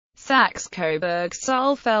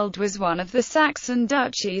Saxe-Coburg-Saalfeld was one of the Saxon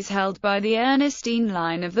duchies held by the Ernestine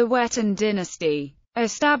line of the Wettin dynasty.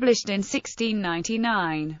 Established in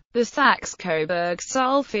 1699, the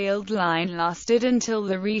Saxe-Coburg-Saalfeld line lasted until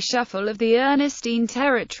the reshuffle of the Ernestine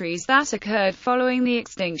territories that occurred following the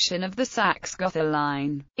extinction of the Saxe-Gotha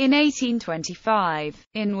line in 1825,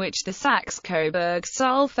 in which the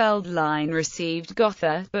Saxe-Coburg-Saalfeld line received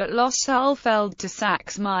Gotha, but lost Saalfeld to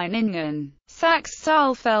Saxe-Meiningen.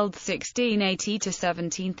 Saxe-Saalfeld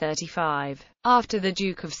 1680–1735. After the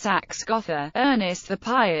Duke of Saxe-Gotha, Ernest the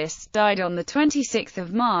Pious, died on 26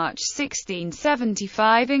 March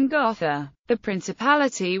 1675 in Gotha, the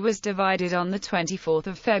principality was divided on 24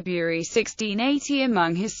 February 1680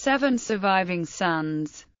 among his 7 surviving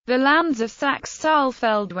sons. The lands of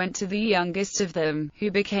Saxe-Saalfeld went to the youngest of them,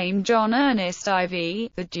 who became John Ernest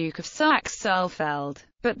IV, the Duke of Saxe-Saalfeld.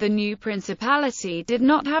 But the new principality did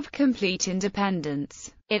not have complete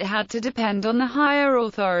independence. It had to depend on the higher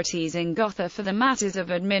authorities in Gotha for the matters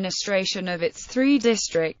of administration of its 3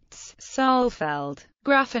 districts, Saalfeld,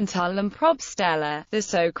 Grafenthal and Probstella, the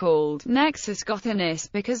so-called Nexus Gothanis,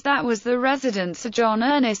 because that was the residence of John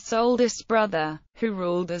Ernest's oldest brother, who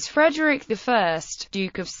ruled as Frederick I,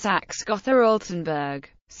 Duke of Saxe-Gotha-Altenburg.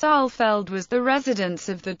 Saalfeld was the residence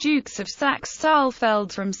of the Dukes of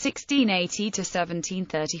Saxe-Saalfeld from 1680 to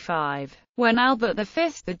 1735. When Albert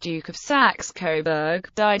V, the Duke of Saxe-Coburg,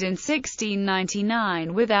 died in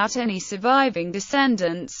 1699 without any surviving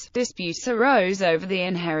descendants, disputes arose over the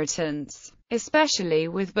inheritance, especially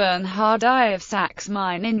with Bernhard I of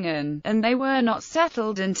Saxe-Meiningen, and they were not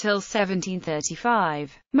settled until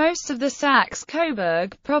 1735. Most of the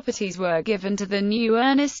Saxe-Coburg properties were given to the new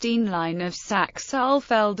Ernestine line of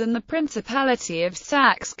Saxe-Saalfeld, and the Principality of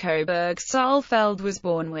Saxe-Coburg-Saalfeld was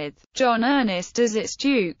born with John Ernest as its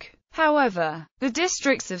duke. However, the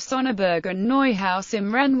districts of Sonneberg and Neuhaus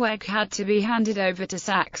im Rennweg had to be handed over to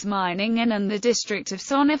Saxe-Meiningen, and the district of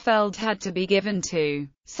Sonnefeld had to be given to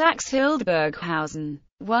Saxe-Hildburghausen.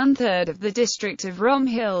 1/3 of the district of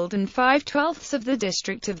Romhild and 5/12 of the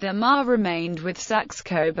district of the Mar remained with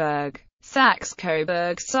Saxe-Coburg.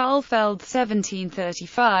 Saxe-Coburg-Saalfeld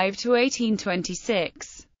 1735 to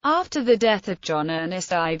 1826. After the death of John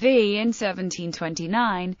Ernest IV in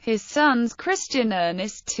 1729, his sons Christian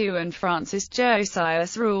Ernest II and Francis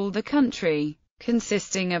Josias ruled the country,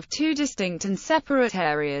 consisting of 2 distinct and separate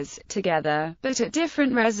areas, together, but at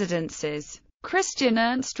different residences. Christian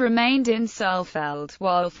Ernst remained in Saalfeld,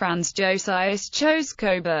 while Franz Josias chose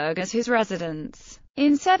Coburg as his residence.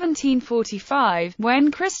 In 1745,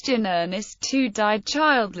 when Christian Ernest II died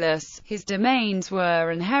childless, his domains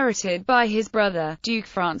were inherited by his brother, Duke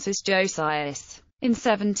Francis Josias. In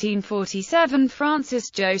 1747, Francis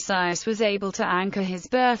Josias was able to anchor his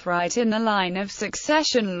birthright in the line of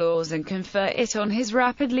succession laws and confer it on his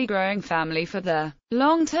rapidly growing family for the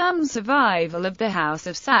long-term survival of the House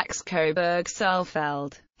of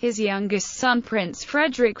Saxe-Coburg-Saalfeld. His youngest son Prince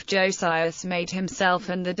Frederick Josias made himself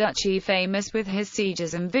and the duchy famous with his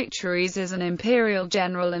sieges and victories as an imperial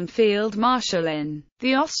general and field marshal in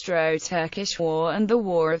the Austro-Turkish War and the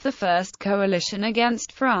War of the First Coalition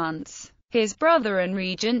against France. His brother and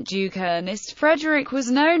regent Duke Ernest Frederick was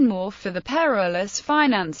known more for the perilous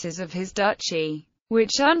finances of his duchy,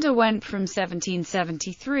 which underwent from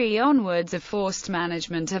 1773 onwards a forced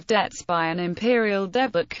management of debts by an imperial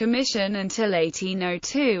debit commission until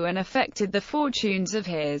 1802, and affected the fortunes of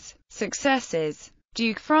his successors.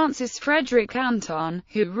 Duke Francis Frederick Anton,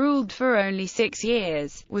 who ruled for only 6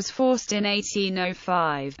 years, was forced in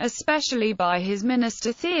 1805, especially by his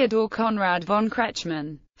minister Theodor Conrad von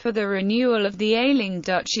Kretschmann, for the renewal of the ailing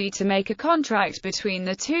duchy to make a contract between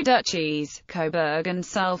the 2 duchies, Coburg and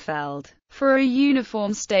Saalfeld, for a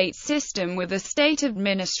uniform state system with a state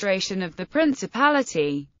administration of the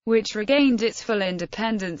principality, which regained its full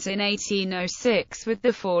independence in 1806 with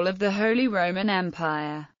the fall of the Holy Roman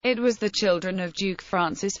Empire. It was the children of Duke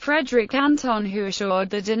Francis Frederick Anton who assured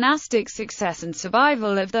the dynastic success and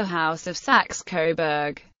survival of the House of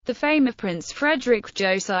Saxe-Coburg. The fame of Prince Frederick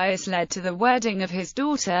Josias led to the wedding of his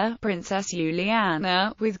daughter, Princess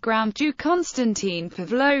Juliana, with Grand Duke Konstantin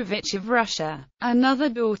Pavlovich of Russia. Another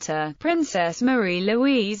daughter, Princess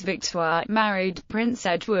Marie-Louise Victoire, married Prince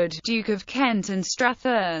Edward, Duke of Kent and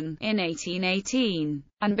Strathearn, in 1818,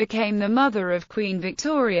 and became the mother of Queen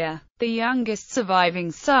Victoria. The youngest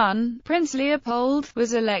surviving son, Prince Leopold,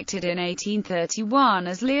 was elected in 1831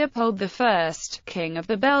 as Leopold I, King of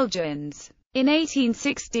the Belgians. In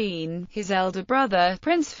 1816, his elder brother,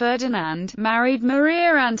 Prince Ferdinand, married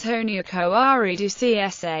Maria Antonia Coari du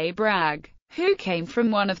CSA Bragg. who came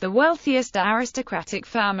from one of the wealthiest aristocratic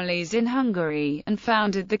families in Hungary, and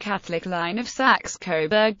founded the Catholic line of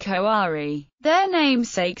Saxe-Coburg-Saalfeld. Their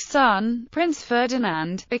namesake son, Prince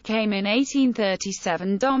Ferdinand, became in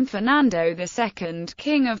 1837 Dom Fernando II,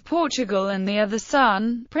 King of Portugal, and the other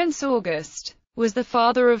son, Prince August, was the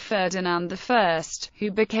father of Ferdinand I,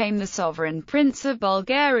 who became the sovereign prince of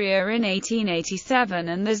Bulgaria in 1887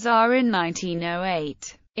 and the Tsar in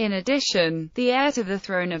 1908. In addition, the heir to the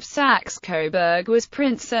throne of Saxe-Coburg was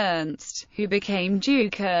Prince Ernst, who became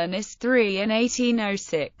Duke Ernest III in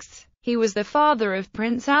 1806. He was the father of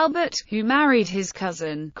Prince Albert, who married his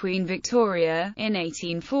cousin, Queen Victoria, in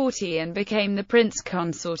 1840 and became the Prince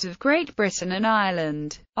Consort of Great Britain and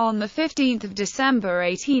Ireland. On 15 December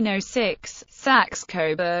 1806,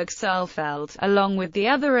 Saxe-Coburg-Saalfeld, along with the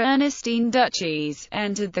other Ernestine duchies,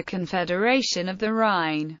 entered the Confederation of the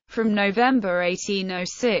Rhine. From November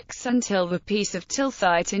 1806 until the Peace of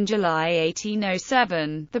Tilsit in July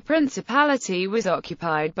 1807, the principality was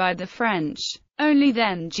occupied by the French. Only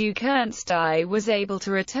then Duke Ernst I was able to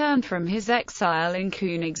return from his exile in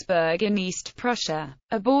Königsberg in East Prussia.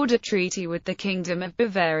 A border treaty with the Kingdom of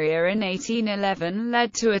Bavaria in 1811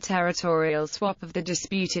 led to a territorial swap of the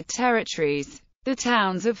disputed territories. The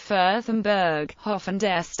towns of Fürthenberg,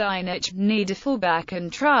 Hoffendersteinach, Niederfellbach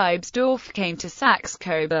and Tribesdorf came to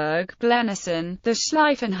Saxe-Coburg, Blenheim, the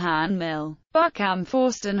Schleifenhahn mill,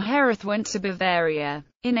 Buckhamforst and Hereth went to Bavaria.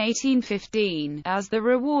 In 1815, as the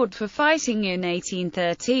reward for fighting in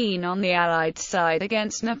 1813 on the Allied side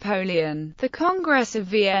against Napoleon, the Congress of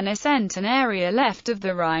Vienna sent an area left of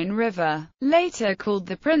the Rhine River, later called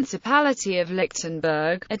the Principality of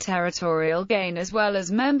Lichtenberg, a territorial gain as well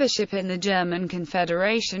as membership in the German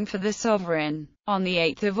Confederation for the sovereign. On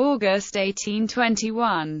 8 August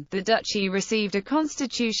 1821, the duchy received a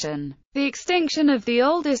constitution. The extinction of the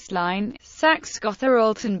oldest line,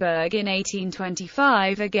 Saxe-Gotha-Altenburg, in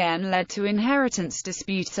 1825 again led to inheritance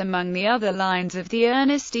disputes among the other lines of the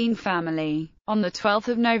Ernestine family. On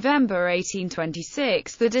 12 November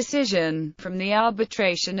 1826, the decision, from the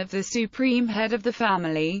arbitration of the supreme head of the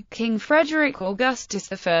family, King Frederick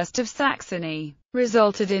Augustus I of Saxony,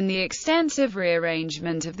 resulted in the extensive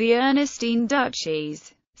rearrangement of the Ernestine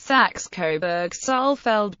duchies.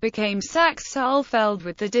 Saxe-Coburg-Saalfeld became Saxe-Saalfeld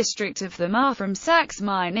with the district of the Mar from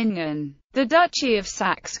Saxe-Meiningen. The Duchy of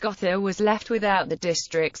Saxe-Gotha was left without the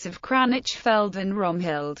districts of Kranichfeld and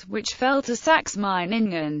Romhild, which fell to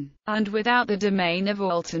Saxe-Meiningen, and without the domain of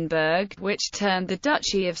Altenburg, which turned the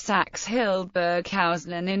Duchy of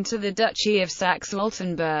Saxe-Hildburghausen into the Duchy of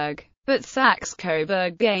Saxe-Altenburg. But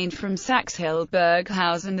Saxe-Coburg gained from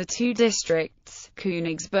Saxe-Hildburghausen the two districts,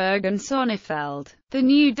 Königsberg and Sonnefeld. The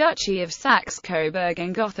new Duchy of Saxe-Coburg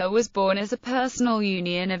and Gotha was born as a personal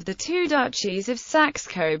union of the two duchies of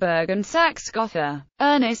Saxe-Coburg and Saxe-Gotha.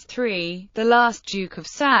 Ernest III, the last Duke of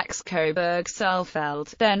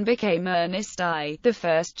Saxe-Coburg-Saalfeld, then became Ernest I, the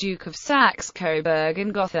first Duke of Saxe-Coburg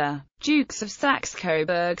and Gotha. Dukes of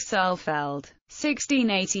Saxe-Coburg-Saalfeld.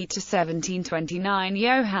 1680–1729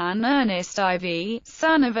 Johann Ernest IV,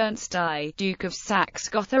 son of Ernst I, Duke of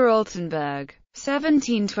Saxe-Gotha-Altenburg.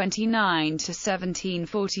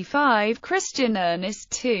 1729–1745 Christian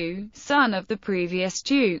Ernest II, son of the previous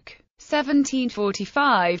Duke.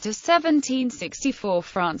 1745–1764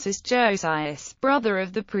 Francis Josias, brother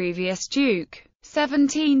of the previous Duke.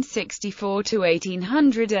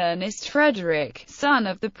 1764–1800 Ernest Frederick, son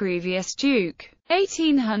of the previous Duke.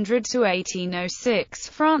 1800–1806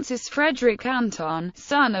 Francis Frederick Anton,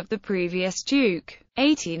 son of the previous Duke.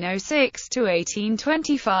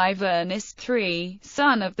 1806–1825 Ernest III,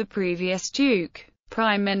 son of the previous Duke.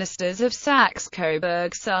 Prime Ministers of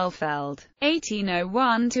Saxe-Coburg-Saalfeld.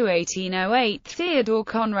 1801–1808 Theodor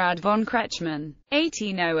Conrad von Kretschmann.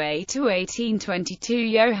 1808–1822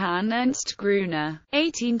 Johann Ernst Gruner.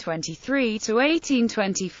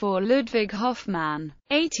 1823–1824 Ludwig Hoffmann.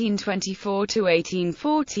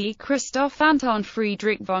 1824–1840 Christoph Anton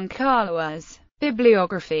Friedrich von Karloas.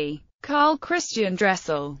 Bibliography. Karl Christian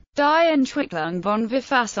Dressel. Die Entwicklung von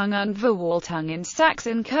Verfassung und Verwaltung in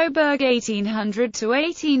Saxe-Coburg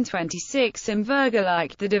 1800–1826 im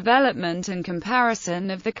Vergleich, the development and comparison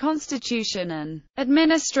of the Constitution and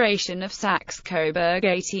Administration of Saxe-Coburg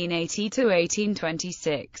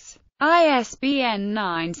 1880–1826. ISBN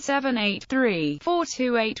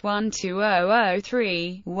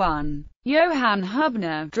 9783428120003-1. Johann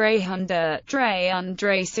Hubner,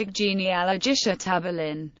 333 genealogische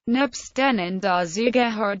Tabellen, nebst denen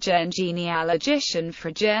dazugehörigen genealogischen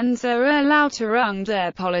Vergenserausläuterung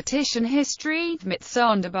der politischen History, mit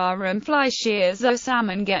sonderbarem Fleisch hier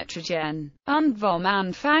zusammengetragen, und vom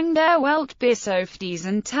Anfang der Welt bis auf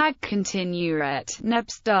diesen Tag kontinuiert,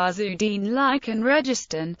 nebst dazu den Leichen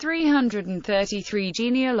Registern, 333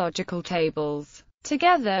 genealogical tables,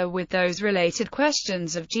 together with those related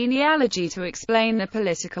questions of genealogy to explain the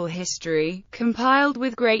political history, compiled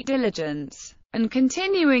with great diligence, and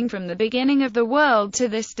continuing from the beginning of the world to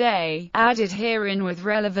this day, added herein with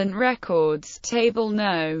relevant records, Table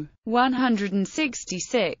No.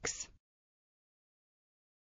 166.